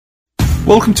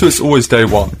Welcome to It's Always Day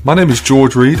One. My name is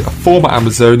George Reed, a former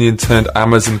Amazonian turned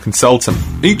Amazon consultant.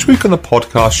 Each week on the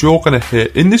podcast, you're going to hear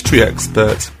industry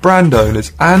experts, brand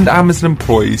owners, and Amazon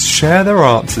employees share their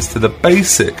answers to the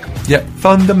basic yet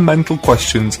fundamental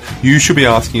questions you should be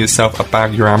asking yourself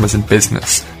about your Amazon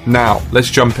business. Now,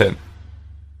 let's jump in.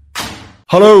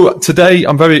 Hello, today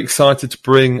I'm very excited to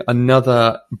bring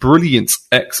another brilliant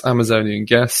ex-Amazonian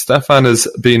guest. Stefan has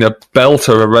been a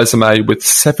belter, a resume with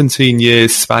 17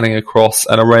 years spanning across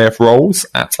an array of roles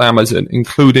at Amazon,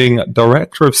 including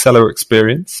Director of Seller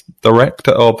Experience,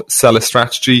 Director of Seller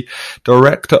Strategy,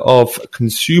 Director of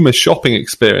Consumer Shopping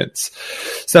Experience.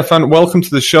 Stefan, welcome to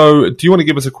the show. Do you want to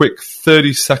give us a quick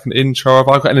 30-second intro? Have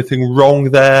I got anything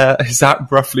wrong there? Is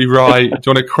that roughly right? Do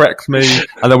you want to correct me?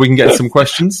 And then we can get some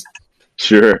questions.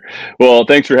 Sure. Well,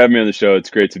 thanks for having me on the show. It's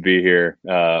great to be here.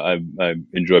 I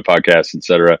enjoy podcasts,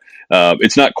 etc.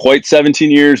 It's not quite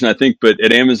 17 years, and I think, but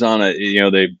at Amazon, a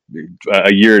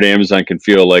year at Amazon can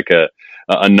feel like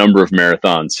a number of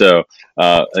marathons. So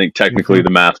I think technically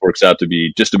the math works out to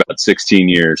be just about 16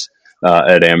 years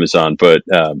at Amazon. But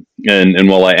and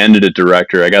while I ended at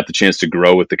director, I got the chance to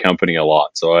grow with the company a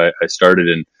lot. So I started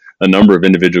in a number of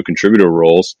individual contributor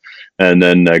roles, and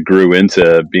then grew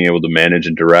into being able to manage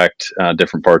and direct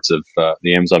different parts of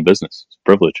the Amazon business. It's a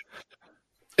privilege.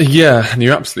 Yeah, and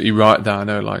you're absolutely right there. I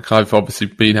know, like, I've obviously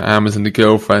been at Amazon, the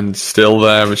girlfriend's still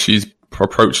there, and she's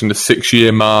approaching the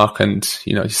 6-year mark, and,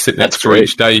 you know, you sit next to her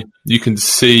each day, you can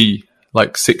see,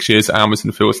 like, 6 years at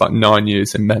Amazon feels like 9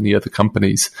 years in many other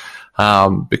companies,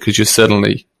 because you're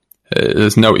suddenly,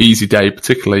 there's no easy day,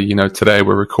 particularly, you know, today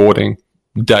we're recording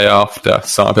day after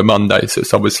Cyber Monday, so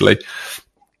it's obviously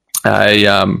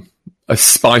a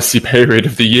spicy period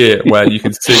of the year where you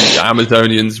can see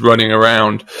Amazonians running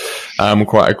around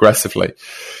quite aggressively.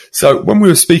 So when we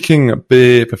were speaking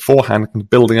beforehand and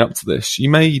building up to this, you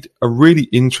made a really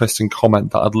interesting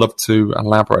comment that I'd love to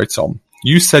elaborate on.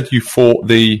 You said you fought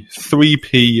the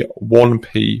 3P,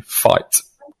 1P fight.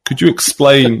 Could you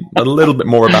explain a little bit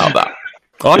more about that?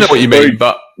 I know what you mean,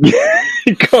 but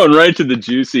going right to the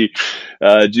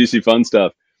juicy fun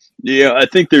stuff. Yeah, I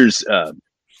think there's.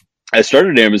 I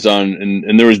started Amazon,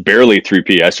 and there was barely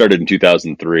 3P. I started in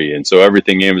 2003, and so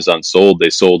everything Amazon sold, they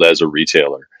sold as a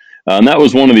retailer. And that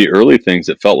was one of the early things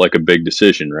that felt like a big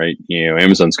decision, right? You know,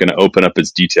 Amazon's going to open up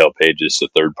its detail pages to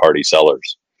third-party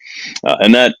sellers.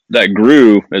 And that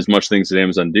grew, as much things that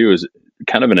Amazon do, is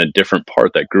kind of in a different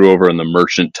part that grew over in the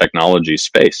merchant technology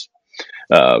space.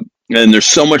 And there's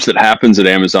so much that happens at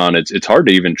Amazon, it's hard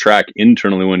to even track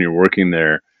internally when you're working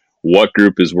there what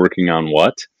group is working on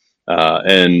what.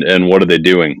 And what are they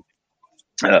doing?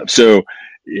 So,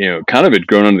 you know, kind of had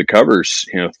grown under the covers.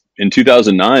 You know, in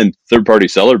 2009, third-party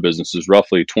seller business is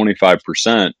roughly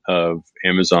 25% of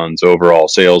Amazon's overall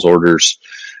sales, orders,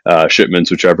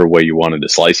 shipments, whichever way you wanted to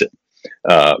slice it.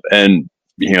 And,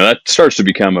 you know, that starts to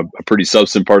become a pretty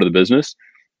substantive part of the business.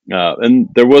 And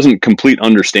there wasn't complete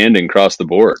understanding across the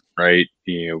board, right?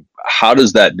 You know, how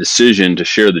does that decision to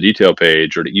share the detail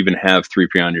page or to even have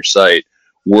 3P on your site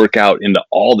work out into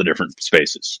all the different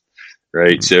spaces,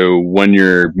 right? Mm-hmm. So when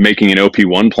you're making an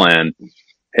OP1 plan,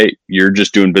 hey, you're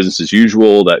just doing business as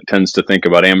usual. That tends to think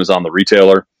about Amazon, the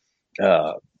retailer.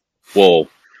 Well,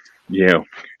 you know,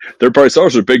 third-party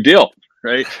sellers are a big deal,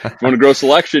 right? If you want to grow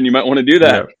selection, you might want to do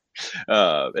that.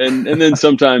 Yeah. And then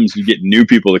sometimes you get new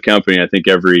people to the company. I think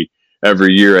every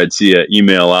year I'd see an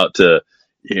email out to,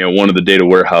 you know, one of the data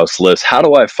warehouse lists. How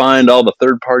do I find all the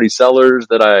third-party sellers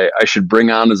that I should bring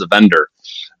on as a vendor?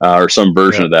 Or some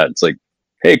version of that. It's like,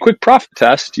 hey, quick profit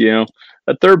test, you know,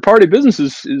 a third party business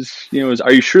is,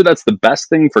 are you sure that's the best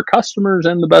thing for customers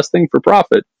and the best thing for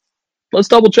profit? Let's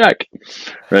double check.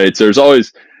 Right. So there's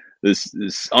always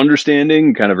this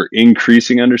understanding, kind of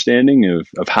increasing understanding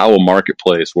of how a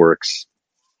marketplace works.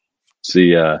 See,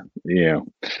 you know,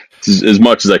 as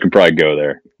much as I can probably go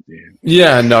there.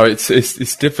 Yeah, no,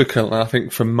 it's difficult. I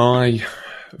think from my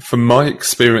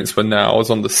experience when I was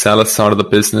on the seller side of the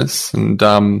business, and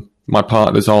my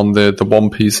partner's on the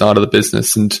 1P side of the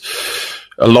business, and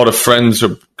a lot of friends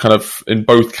are kind of in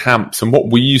both camps. And what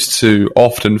we used to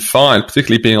often find,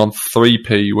 particularly being on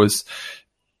 3P, was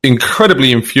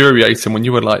incredibly infuriating when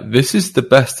you were like, this is the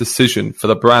best decision for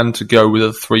the brand to go with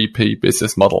a 3P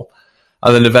business model.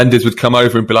 And then the vendors would come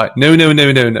over and be like, no.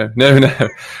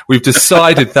 We've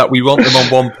decided that we want them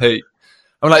on 1P.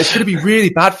 I'm like, it's going to be really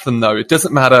bad for them, though. It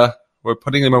doesn't matter. We're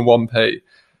putting them on 1P.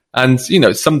 And, you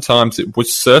know, sometimes it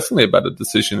was certainly a better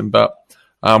decision. But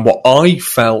what I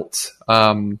felt,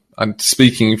 and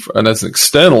speaking and as an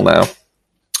external now,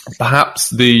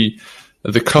 perhaps the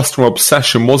customer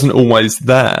obsession wasn't always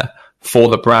there for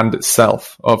the brand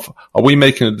itself? Are we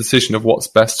making a decision of what's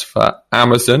best for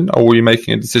Amazon, or are we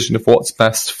making a decision of what's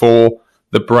best for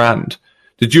the brand?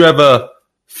 Did you ever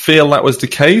feel that was the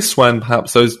case when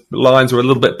perhaps those lines were a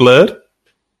little bit blurred?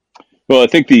 Well, I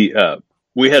think we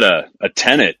had a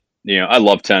tenet. I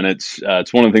love tenets.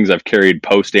 It's one of the things I've carried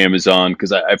post Amazon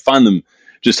because I find them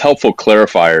just helpful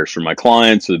clarifiers for my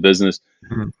clients or the business.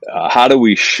 Mm-hmm. How do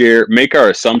we make our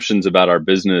assumptions about our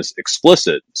business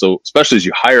explicit? So especially as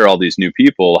you hire all these new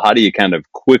people, how do you kind of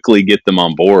quickly get them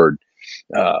on board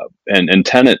and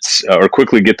tenets, or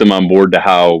quickly get them on board to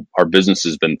how our business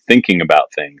has been thinking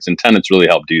about things? And tenets really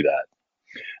help do that.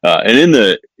 And in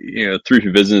the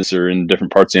 3P business or in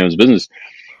different parts of Amazon business,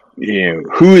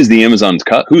 who's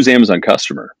Amazon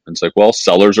customer? And it's like, well,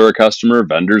 sellers are a customer,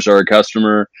 vendors are a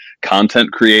customer,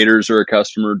 content creators are a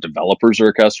customer, developers are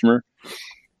a customer.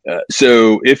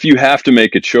 So if you have to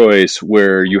make a choice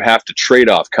where you have to trade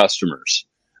off customers,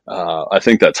 I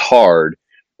think that's hard.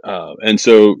 And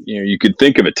so, you could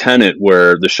think of a tenet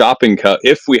where the shopping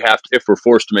if we're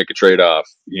forced to make a trade off,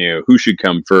 who should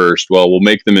come first? Well, we'll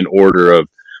make them in order of,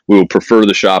 we will prefer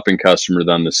the shopping customer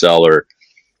than the seller.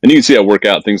 And you can see how work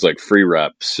out things like free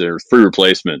reps or free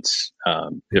replacements.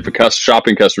 If a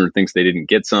shopping customer thinks they didn't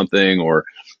get something, or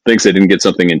thinks they didn't get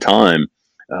something in time,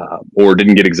 or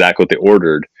didn't get exactly what they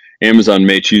ordered, Amazon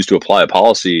may choose to apply a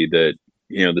policy that,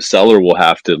 the seller will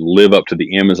have to live up to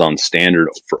the Amazon standard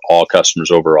for all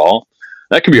customers overall.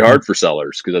 That can be hard for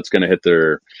sellers because that's going to hit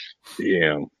their,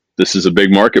 this is a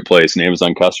big marketplace and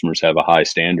Amazon customers have a high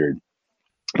standard.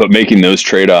 But making those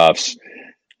trade-offs,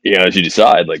 as you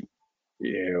decide, like,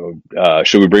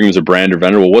 should we bring them as a brand or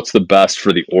vendor? Well, what's the best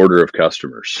for the order of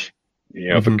customers?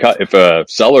 If a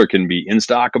seller can be in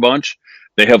stock a bunch,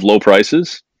 they have low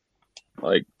prices.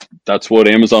 Like, that's what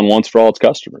Amazon wants for all its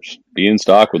customers: be in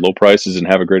stock with low prices and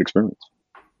have a great experience.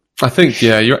 I think,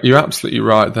 you're absolutely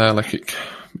right there. Like,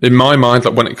 in my mind,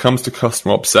 like when it comes to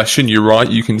customer obsession, you're right.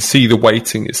 You can see the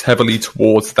weighting is heavily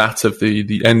towards that of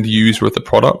the end user of the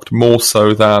product, more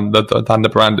so than the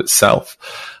brand itself.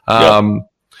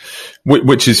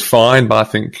 Which is fine, but I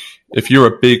think if you're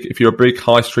a big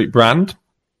high street brand,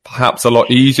 perhaps a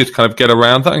lot easier to kind of get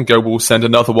around that and go, we'll send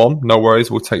another one. No worries,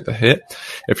 we'll take the hit.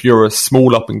 If you're a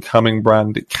small up and coming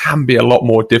brand, it can be a lot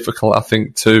more difficult, I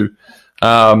think, to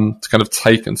kind of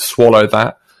take and swallow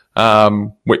that.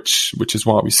 Which is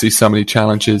why we see so many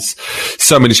challenges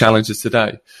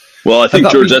today. Well, I think,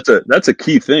 George, that's a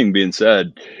key thing being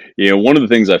said. One of the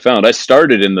things I found, I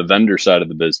started in the vendor side of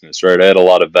the business, right? I had a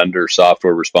lot of vendor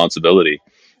software responsibility,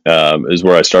 is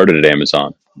where I started at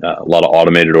Amazon. A lot of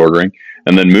automated ordering,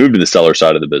 and then moved to the seller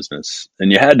side of the business.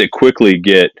 And you had to quickly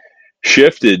get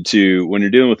shifted to, when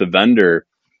you're dealing with a vendor,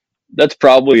 that's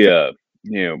probably a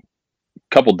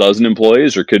couple dozen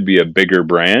employees, or could be a bigger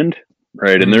brand,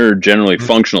 right? And they're generally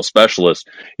functional specialists.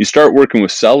 You start working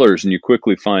with sellers and you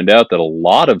quickly find out that a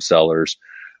lot of sellers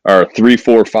are 3,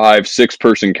 4, 5, 6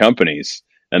 person companies,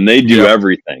 and they do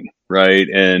everything, right?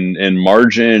 And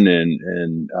margin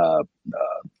and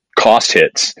cost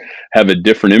hits have a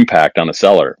different impact on a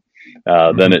seller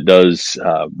than it does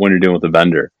when you're dealing with a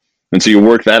vendor. And so you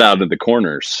work that out at the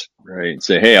corners, right? And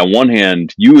say, hey, on one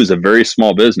hand, you as a very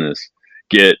small business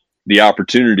get the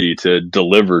opportunity to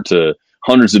deliver to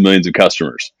hundreds of millions of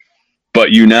customers,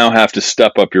 but you now have to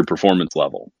step up your performance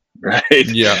level, right?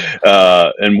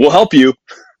 And we'll help you,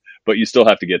 but you still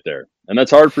have to get there. And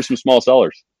that's hard for some small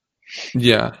sellers.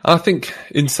 Yeah, I think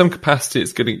in some capacity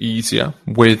it's getting easier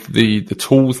with the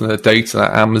tools and the data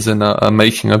that Amazon are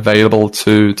making available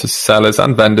to sellers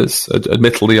and vendors.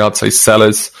 Admittedly, I'd say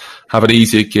sellers have an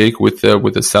easier gig with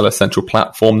the Seller Central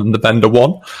platform than the vendor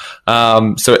one.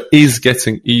 So it is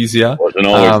getting easier. It wasn't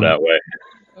always that way.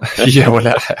 Yeah, well,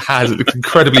 it has. It's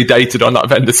incredibly dated on that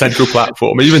vendor central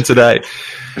platform, even today.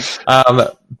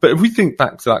 But if we think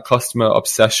back to that customer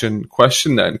obsession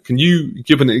question, then can you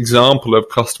give an example of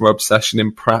customer obsession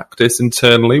in practice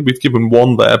internally? We've given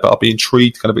one there, but I'll be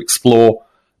intrigued to kind of explore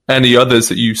any others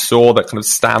that you saw that kind of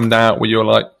stand out where you're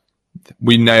like,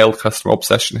 we nailed customer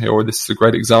obsession here, or this is a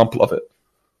great example of it.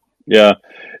 Yeah.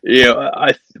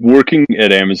 Working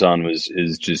at Amazon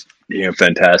is just,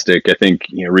 fantastic. I think,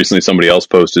 recently somebody else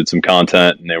posted some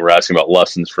content and they were asking about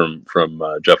lessons from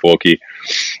Jeff Wilke.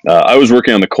 I was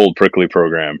working on the Cold Prickly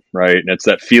program, right? And it's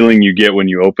that feeling you get when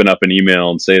you open up an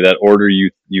email and say that order you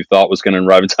thought was going to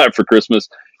arrive in time for Christmas.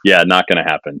 Yeah, not going to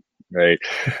happen. Right.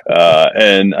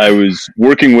 And I was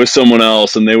working with someone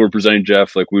else and they were presenting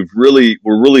Jeff, like, we're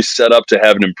really set up to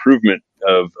have an improvement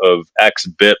of X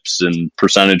bips and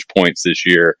percentage points this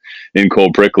year in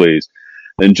Cold Pricklies.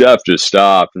 And Jeff just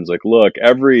stopped and was like, look,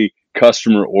 every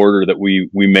customer order that we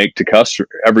make to customer,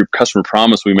 every customer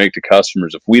promise we make to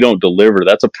customers, if we don't deliver,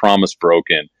 that's a promise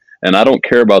broken. And I don't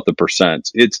care about the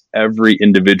percents. It's every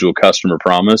individual customer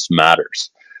promise matters,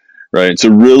 right? So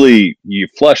really, you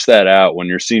flesh that out when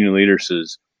your senior leader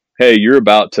says, hey, you're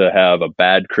about to have a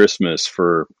bad Christmas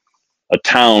for a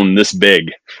town this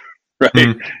big,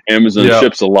 right? Amazon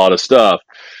ships a lot of stuff.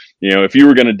 If you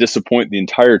were going to disappoint the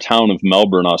entire town of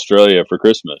Melbourne, Australia for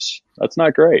Christmas, that's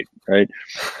not great, right?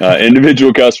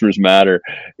 Individual customers matter,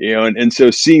 and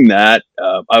so seeing that,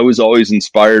 I was always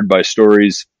inspired by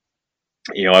stories.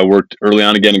 I worked early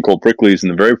on again in Cole Prickleys in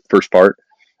the very first part,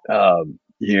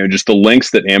 just the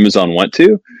lengths that Amazon went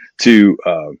to,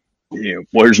 well,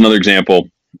 here's another example.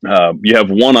 You have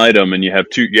one item and you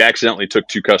accidentally took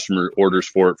 2 customer orders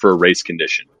for it for a race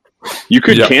condition. You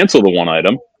could cancel the one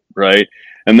item, right?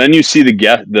 And then you see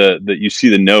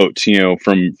the note,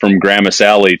 from Grandma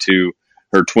Sally to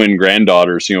her twin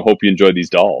granddaughters, hope you enjoy these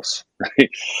dolls, right?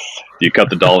 Do you cut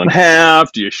the doll in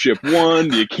half? Do you ship one?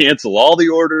 Do you cancel all the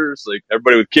orders? Like,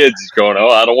 everybody with kids is going, oh,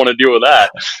 I don't want to deal with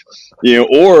that.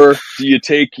 Or do you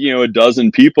take, a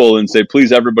dozen people and say,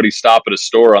 please, everybody stop at a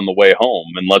store on the way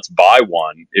home and let's buy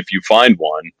one if you find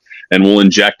one, and we'll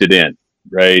inject it in,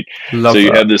 right? So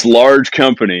you have this large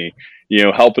company,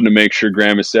 helping to make sure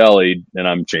Grandma Sally, and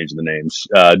I'm changing the names,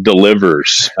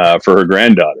 delivers for her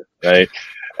granddaughter, right?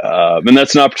 And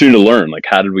that's an opportunity to learn, like,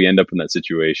 how did we end up in that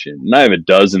situation? And I have a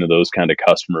dozen of those kind of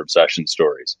customer obsession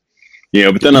stories,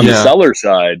 but then on the seller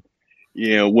side,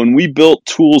 when we built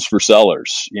tools for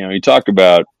sellers, you talk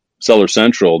about Seller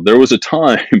Central, there was a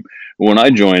time when I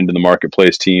joined in the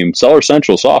marketplace team, Seller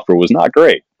Central software was not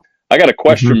great. I got a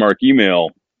question mark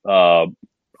email,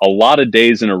 a lot of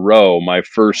days in a row, my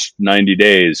first 90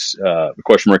 days, a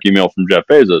question mark email from Jeff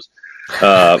Bezos,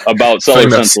 about Seller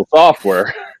Central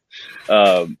software.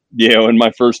 In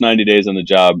my first 90 days on the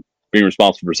job, being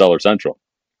responsible for Seller Central.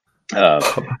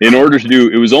 In order to do,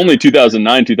 it was only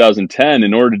 2009, 2010,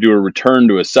 in order to do a return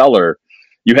to a seller,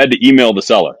 you had to email the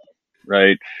seller,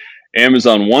 right?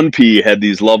 Amazon 1P had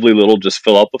these lovely little, just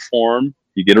fill out the form,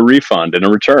 you get a refund and a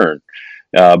return.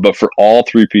 But for all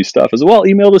 3P stuff as well,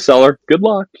 email the seller, good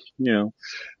luck,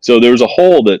 So there was a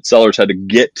hole that sellers had to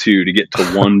get to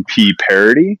 1P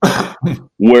parity,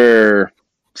 where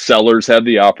sellers have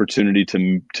the opportunity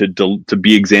to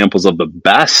be examples of the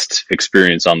best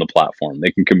experience on the platform.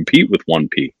 They can compete with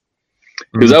 1P.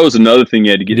 Because that was another thing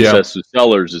you had to get access to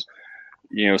sellers is,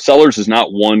 sellers is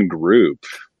not one group.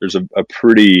 There's a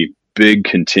pretty big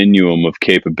continuum of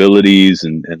capabilities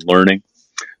and learning.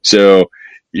 So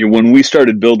when we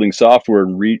started building software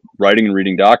and writing and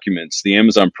reading documents, the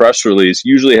Amazon press release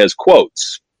usually has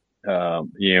quotes,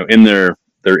 in their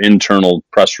internal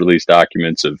press release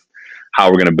documents of how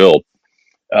we're going to build.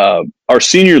 Our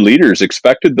senior leaders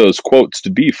expected those quotes to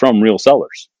be from real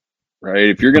sellers, right?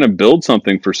 If you're going to build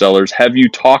something for sellers, have you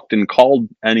talked and called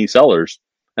any sellers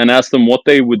and asked them what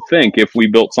they would think if we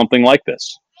built something like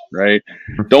this, right?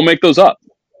 Don't make those up.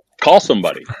 Call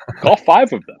somebody. Call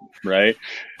 5 of them, right?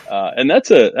 And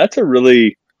that's a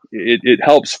really, it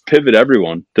helps pivot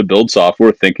everyone to build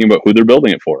software thinking about who they're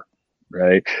building it for,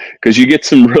 right? Because you get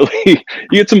some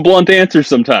blunt answers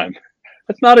sometimes.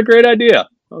 That's not a great idea.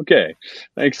 Okay.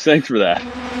 Thanks for that.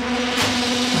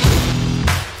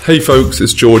 Hey folks,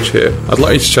 it's George here. I'd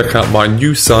like you to check out my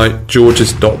new site,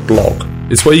 georges.blog.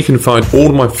 It's where you can find all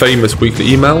of my famous weekly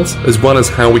emails, as well as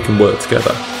how we can work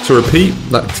together. To repeat,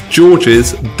 that's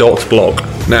georges.blog.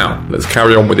 Now, let's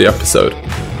carry on with the episode.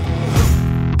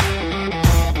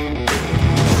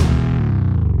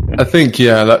 I think,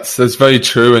 that's very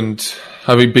true. And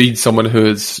having been someone who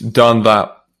has done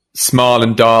that smile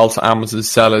and dial to Amazon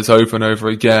sellers over and over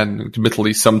again,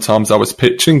 admittedly, sometimes I was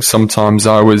pitching, sometimes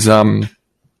I was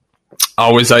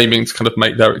aiming to kind of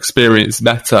make their experience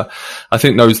better. I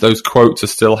think those quotes are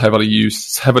still heavily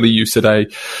used today.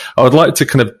 I would like to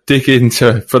kind of dig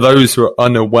into, for those who are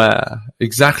unaware,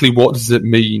 exactly what does it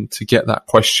mean to get that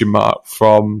question mark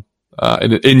from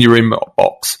in your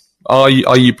inbox. Are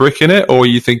you bricking it, or are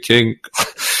you thinking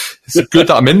is it good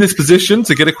that I'm in this position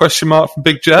to get a question mark from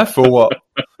Big Jeff, or what?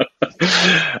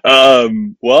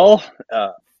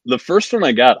 The first one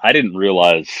I got, I didn't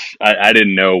realize, I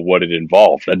didn't know what it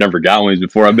involved. I'd never gotten one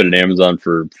before. I've been at Amazon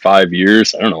for 5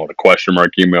 years. I don't know what a question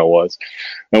mark email was.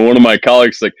 And one of my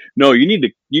colleagues like, no, you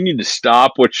need to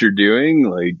stop what you're doing.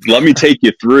 Like, let me take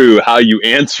you through how you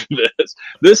answer this.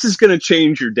 This is going to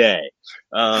change your day.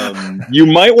 You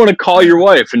might want to call your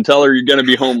wife and tell her you're going to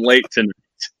be home late tonight.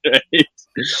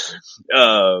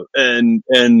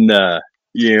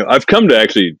 I've come to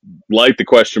actually like the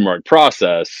question mark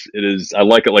process. I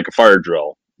like it like a fire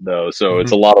drill. though. So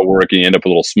it's a lot of work and you end up a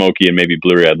little smoky and maybe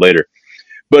blurry-eyed later.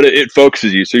 But it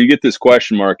focuses you. So you get this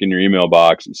question mark in your email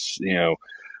box,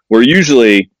 where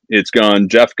usually it's gone,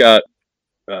 Jeff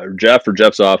or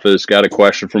Jeff's office got a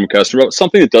question from a customer about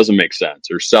something that doesn't make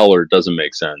sense, or seller doesn't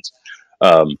make sense.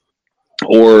 And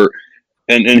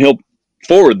he'll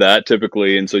forward that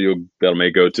typically. And so that may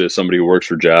go to somebody who works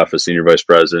for Jeff, a senior vice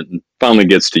president, and finally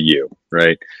gets to you,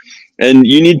 right? And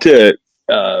you need to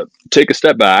take a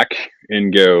step back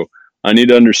and go, I need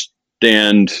to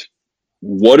understand,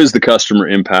 what is the customer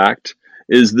impact?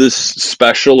 Is this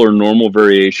special or normal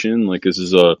variation? Like, this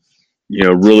is a,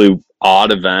 really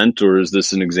odd event, or is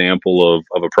this an example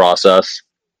of a process?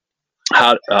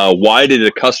 Why did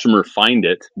a customer find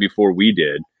it before we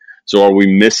did? So are we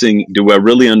missing, do I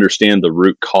really understand the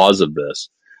root cause of this?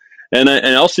 And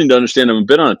I also need to understand I'm a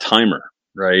bit on a timer,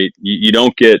 right? You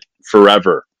don't get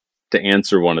forever to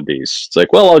answer one of these. It's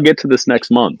like, well, I'll get to this next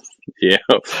month.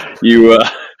 You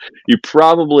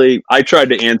probably, I tried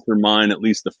to answer mine, at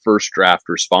least the first draft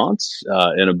response,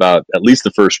 in about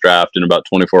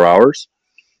 24 hours.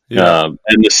 Yeah.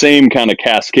 And the same kind of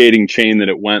cascading chain that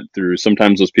it went through.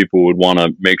 Sometimes those people would want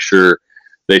to make sure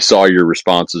they saw your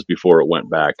responses before it went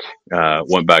back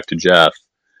to Jeff.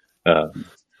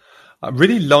 I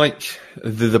really like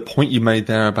the point you made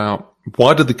there about,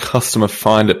 why did the customer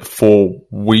find it before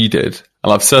we did?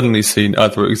 And I've certainly seen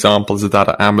other examples of that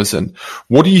at Amazon.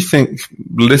 What do you think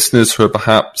listeners who are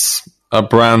perhaps a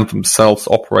brand themselves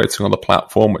operating on the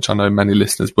platform, which I know many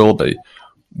listeners will be,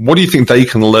 what do you think they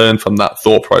can learn from that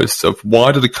thought process of,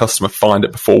 why did the customer find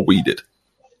it before we did?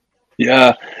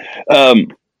 Yeah.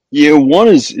 One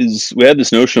is we had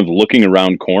this notion of looking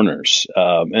around corners.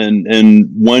 And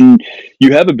when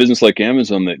you have a business like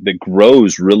Amazon that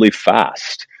grows really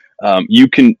fast, you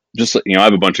can just, I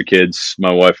have a bunch of kids.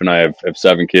 My wife and I have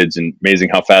 7 kids, and amazing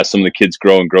how fast some of the kids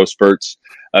grow in growth spurts.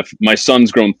 My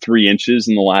son's grown 3 inches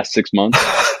in the last 6 months.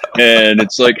 And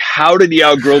it's like, how did he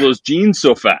outgrow those jeans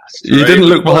so fast? You didn't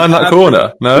look behind that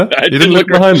corner, no? You didn't look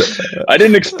behind it. I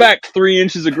didn't expect 3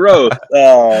 inches of growth.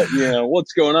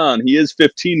 What's going on? He is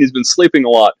 15. He's been sleeping a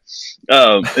lot.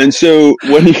 And so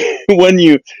when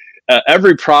you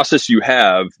every process you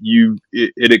have,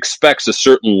 it expects a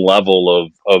certain level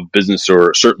of business,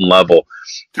 or a certain level.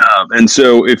 And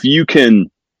so if you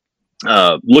can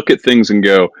look at things and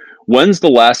go, when's the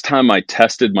last time I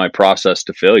tested my process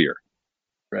to failure?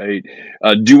 Right?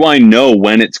 Do I know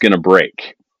when it's going to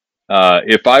break?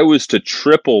 If I was to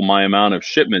triple my amount of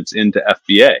shipments into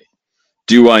FBA,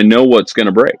 do I know what's going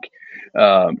to break?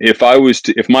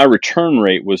 If my return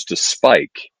rate was to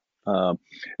spike,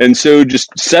 and so just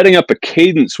setting up a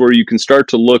cadence where you can start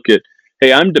to look at,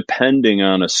 hey, I'm depending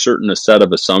on a certain set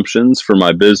of assumptions for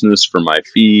my business, for my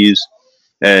fees.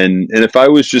 And if I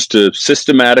was just to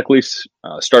systematically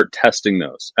start testing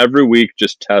those every week,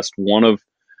 just test one of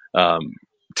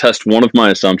my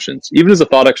assumptions, even as a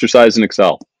thought exercise in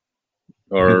Excel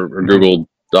or Google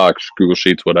Docs, Google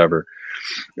Sheets, whatever,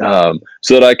 so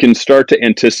that I can start to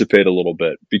anticipate a little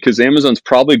bit, because Amazon's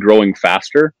probably growing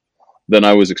faster than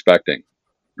I was expecting,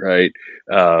 right?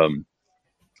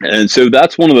 And so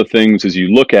that's one of the things as you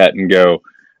look at and go,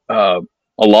 a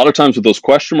lot of times with those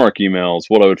question mark emails,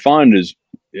 what I would find is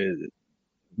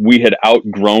we had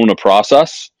outgrown a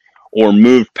process or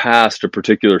moved past a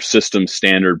particular system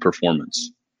standard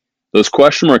performance. Those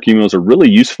question mark emails are really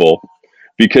useful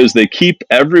because they keep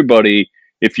everybody,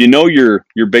 if you know your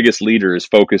biggest leader is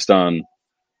focused on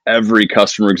every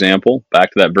customer example,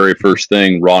 back to that very first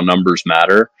thing, raw numbers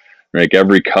matter, like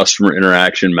every customer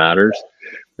interaction matters.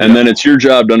 And then it's your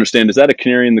job to understand, is that a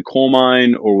canary in the coal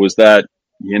mine, or was that,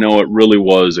 it really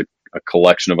was a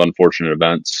collection of unfortunate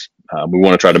events? We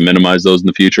want to try to minimize those in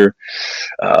the future.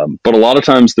 But a lot of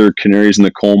times they're canaries in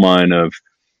the coal mine of,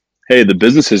 hey, the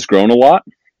business has grown a lot.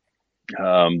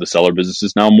 The seller business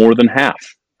is now more than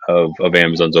half of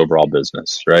Amazon's overall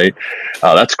business, right?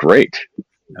 That's great.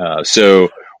 So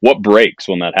what breaks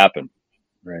when that happens,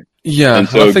 right? Yeah. And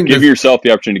so give yourself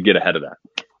the opportunity to get ahead of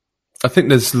that. I think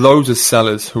there's loads of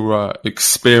sellers who are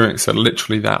experiencing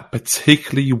literally that,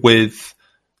 particularly with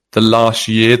the last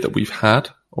year that we've had,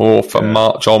 or from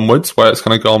March onwards, where it's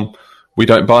kind of gone, we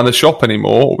don't buy in the shop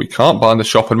anymore, or we can't buy in the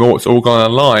shop anymore, it's all gone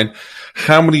online.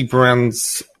 How many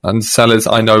brands and sellers,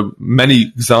 I know many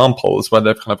examples where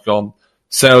they've kind of gone,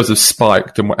 sales have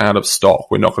spiked and we're out of stock,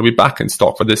 we're not going to be back in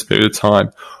stock for this period of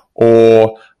time,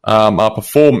 or our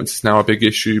performance is now a big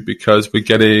issue because we're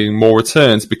getting more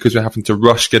returns because we're having to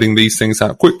rush getting these things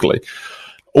out quickly.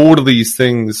 All of these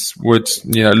things would,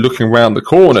 looking around the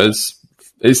corners,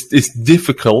 it's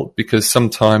difficult because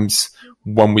sometimes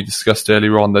when we discussed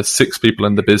earlier on, there's 6 people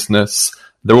in the business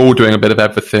They're all doing a bit of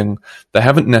everything. They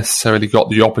haven't necessarily got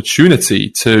the opportunity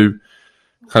to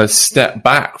kind of step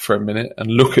back for a minute and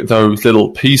look at those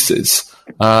little pieces,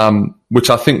 which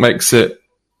I think makes it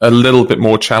a little bit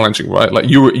more challenging, right? Like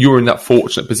you were in that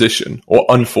fortunate position, or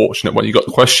unfortunate when you got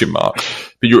the question mark,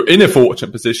 but you're in a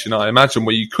fortunate position, I imagine,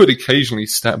 where you could occasionally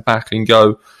step back and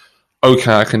go,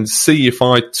 okay, I can see if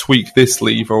I tweak this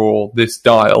lever or this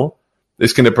dial,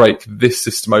 it's going to break this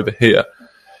system over here.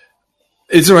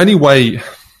 Is there any way,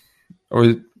 or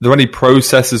are there any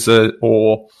processes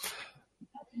or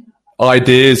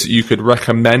ideas that you could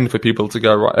recommend for people to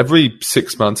go, right, every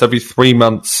 6 months, every 3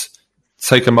 months,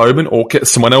 take a moment, or get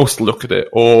someone else to look at it,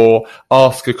 or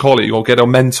ask a colleague, or get a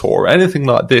mentor, or anything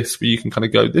like this, where you can kind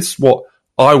of go, this is what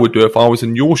I would do if I was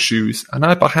in your shoes and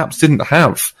I perhaps didn't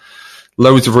have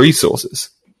loads of resources?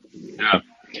 Yeah.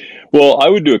 Well, I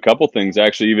would do a couple things,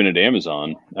 actually, even at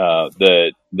Amazon,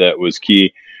 that was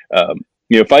key.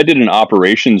 If I did an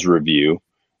operations review,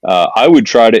 I would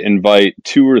try to invite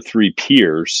 2 or 3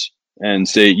 peers and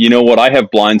say, you know what, I have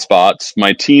blind spots.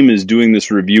 My team is doing this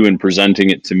review and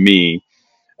presenting it to me.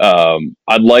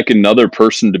 I'd like another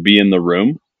person to be in the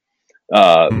room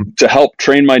to help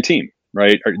train my team,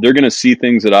 right? They're going to see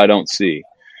things that I don't see.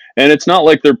 And it's not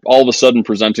like they're all of a sudden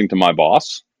presenting to my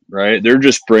boss, right? They're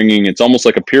just bringing, it's almost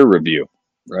like a peer review,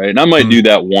 right? And I might do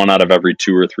that 1 out of every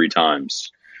 2 or 3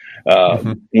 times,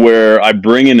 where I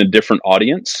bring in a different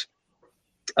audience,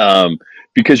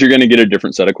 because you're going to get a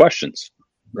different set of questions,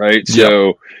 right? Yep.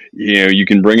 So, you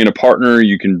can bring in a partner,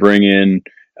 you can bring in,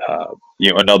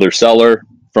 another seller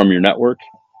from your network,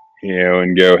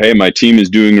 and go, hey, my team is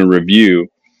doing a review.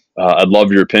 I'd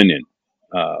love your opinion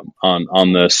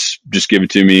on this. Just give it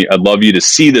to me. I'd love you to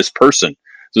see this person.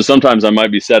 So sometimes I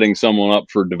might be setting someone up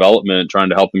for development, trying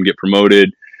to help them get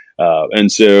promoted.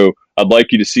 And so I'd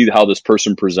like you to see how this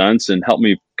person presents and help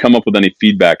me come up with any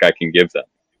feedback I can give them.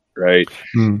 Right.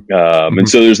 And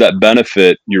so there's that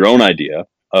benefit, your own idea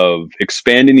of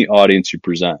expanding the audience you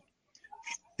present.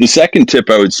 The second tip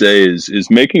I would say is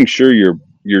making sure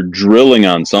you're drilling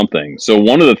on something. So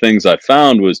one of the things I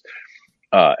found was,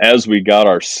 as we got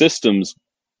our systems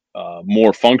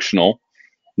more functional,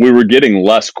 we were getting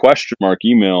less question mark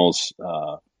emails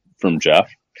from Jeff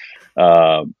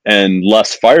and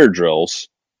less fire drills.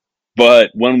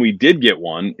 But when we did get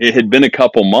one, it had been a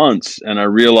couple months, and I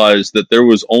realized that there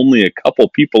was only a couple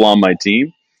people on my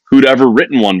team who'd ever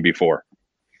written one before.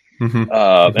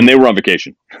 And they were on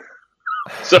vacation.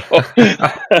 So good,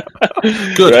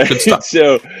 right? good stuff.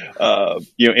 So,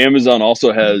 Amazon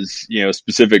also has,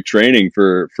 specific training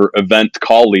for event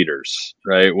call leaders,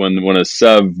 right? When a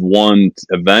Sev 1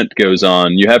 event goes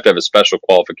on, you have to have a special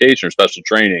qualification or special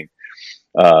training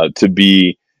to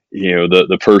be,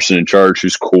 the person in charge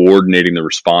who's coordinating the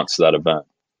response to that event.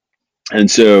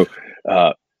 And so,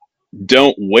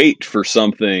 don't wait for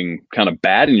something kind of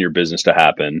bad in your business to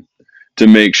happen to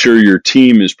make sure your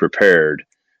team is prepared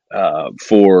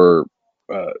for,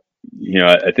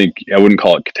 I think I wouldn't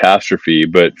call it catastrophe,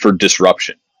 but for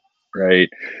disruption, right?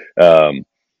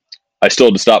 I still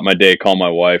had to stop my day, call my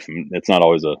wife, and it's not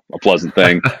always a pleasant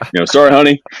thing. Sorry,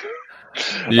 honey.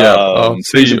 Yeah, I'll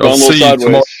see you tomorrow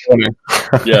morning.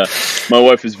 Yeah, my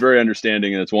wife is very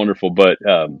understanding, and it's wonderful. But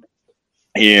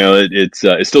it's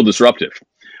still disruptive,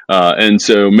 and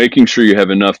so making sure you have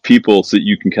enough people so that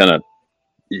you can kind of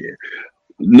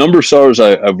number of sellers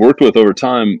I've worked with over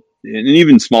time, and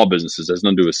even small businesses, has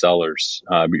nothing to do with sellers.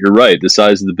 But you're right, the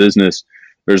size of the business,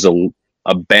 there's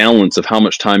a balance of how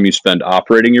much time you spend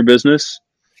operating your business.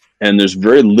 And there's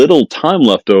very little time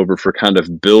left over for kind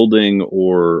of building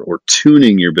or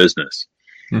tuning your business.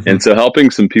 And so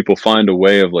helping some people find a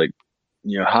way of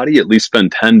how do you at least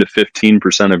spend 10 to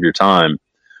 15% of your time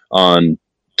on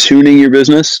tuning your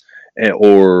business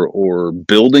or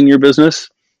building your business,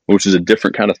 which is a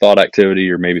different kind of thought activity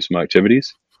or maybe some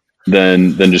activities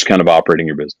than just kind of operating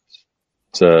your business.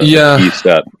 It's a key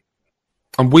step.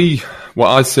 And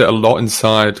I sit a lot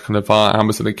inside kind of our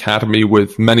Amazon Academy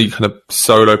with many kind of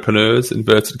solopreneurs,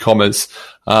 inverted commas,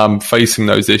 facing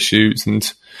those issues. And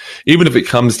even if it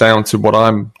comes down to what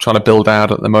I'm trying to build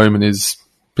out at the moment is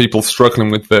people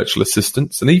struggling with virtual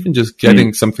assistants, and even just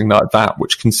getting something like that,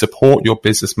 which can support your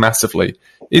business massively,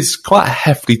 is quite a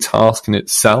hefty task in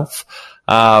itself.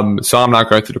 So I'm now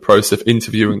going through the process of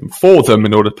interviewing them for them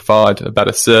in order to provide a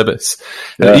better service.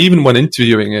 Yeah. And even when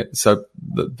interviewing it, so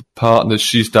the partner,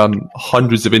 she's done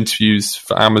hundreds of interviews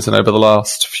for Amazon over the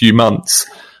last few months,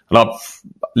 and I've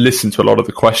listened to a lot of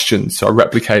the questions, so I'm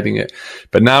replicating it.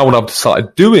 But now what I've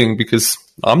started doing, because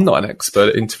I'm not an expert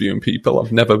at interviewing people,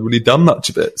 I've never really done much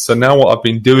of it. So now what I've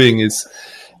been doing is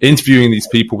interviewing these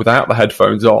people without the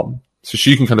headphones on, so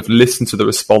she can kind of listen to the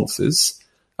responses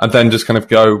and then just kind of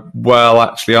go, well,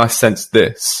 actually, I sensed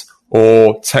this,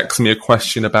 or text me a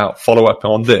question about follow-up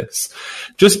on this,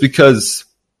 just because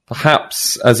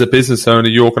perhaps as a business owner,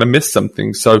 you're going to miss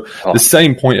something. So the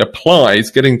same point applies,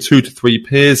 getting 2 to 3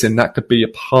 peers in. That could be a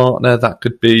partner, that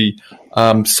could be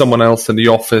someone else in the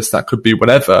office, that could be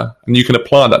whatever. And you can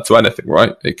apply that to anything,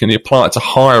 right? It can apply it to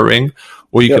hiring,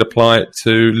 or you could apply it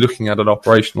to looking at an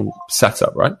operational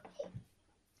setup, right?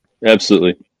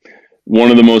 Absolutely.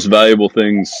 One of the most valuable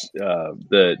things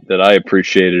that I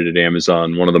appreciated at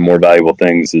Amazon, one of the more valuable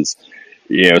things is,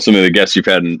 some of the guests you've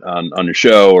had on your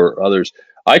show or others,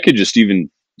 I could just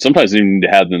sometimes even need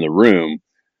to have them in the room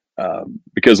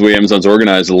because the way Amazon's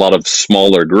organized a lot of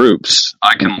smaller groups.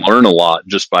 I can learn a lot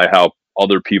just by how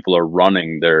other people are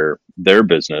running their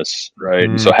business, right?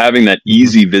 And so having that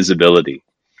easy visibility,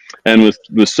 and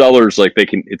with sellers, like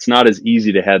it's not as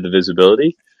easy to have the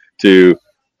visibility to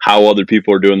how other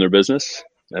people are doing their business,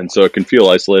 and so it can feel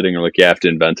isolating or like you have to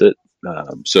invent it.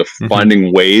 So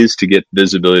finding ways to get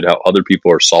visibility to how other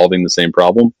people are solving the same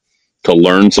problem, to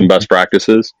learn some best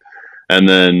practices, and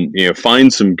then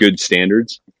find some good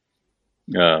standards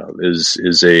is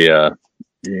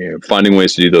finding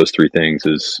ways to do those 3 things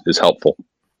is helpful.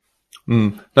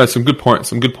 No, some good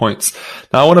points. Now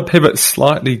I want to pivot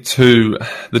slightly to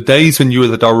the days when you were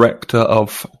the director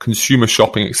of consumer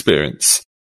shopping experience.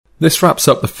 This wraps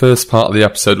up the first part of the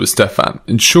episode with Stefan.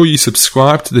 Ensure you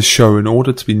subscribe to the show in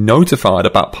order to be notified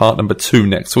about part number 2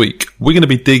 next week. We're going to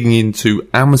be digging into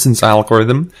Amazon's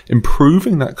algorithm,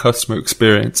 improving that customer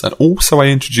experience, and also I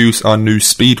introduce our new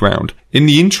speed round. In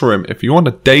the interim, if you want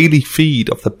a daily feed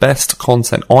of the best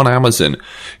content on Amazon,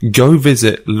 go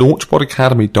visit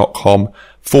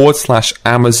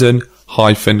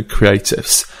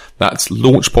launchpodacademy.com/Amazon-creatives. That's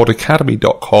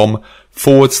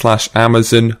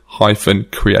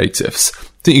launchpodacademy.com/Amazon-creatives. I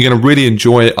think you're going to really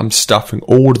enjoy it. I'm stuffing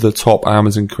all of the top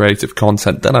Amazon creative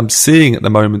content that I'm seeing at the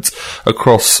moment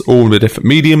across all the different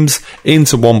mediums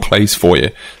into one place for you.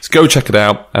 So go check it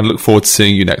out and look forward to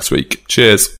seeing you next week.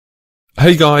 Cheers.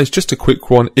 Hey guys, just a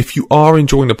quick one. If you are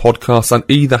enjoying the podcast and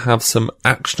either have some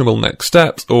actionable next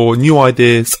steps or new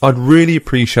ideas, I'd really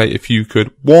appreciate if you could,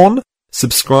 1,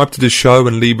 subscribe to the show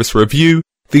and leave us a review.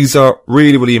 These are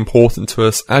really, really important to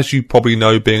us, as you probably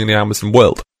know, being in the Amazon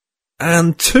world.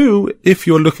 And 2, if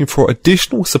you're looking for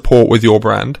additional support with your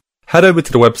brand, head over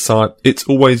to the website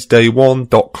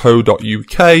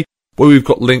it'salwaysday1.co.uk, where we've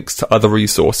got links to other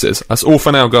resources. That's all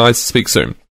for now, guys. Speak soon.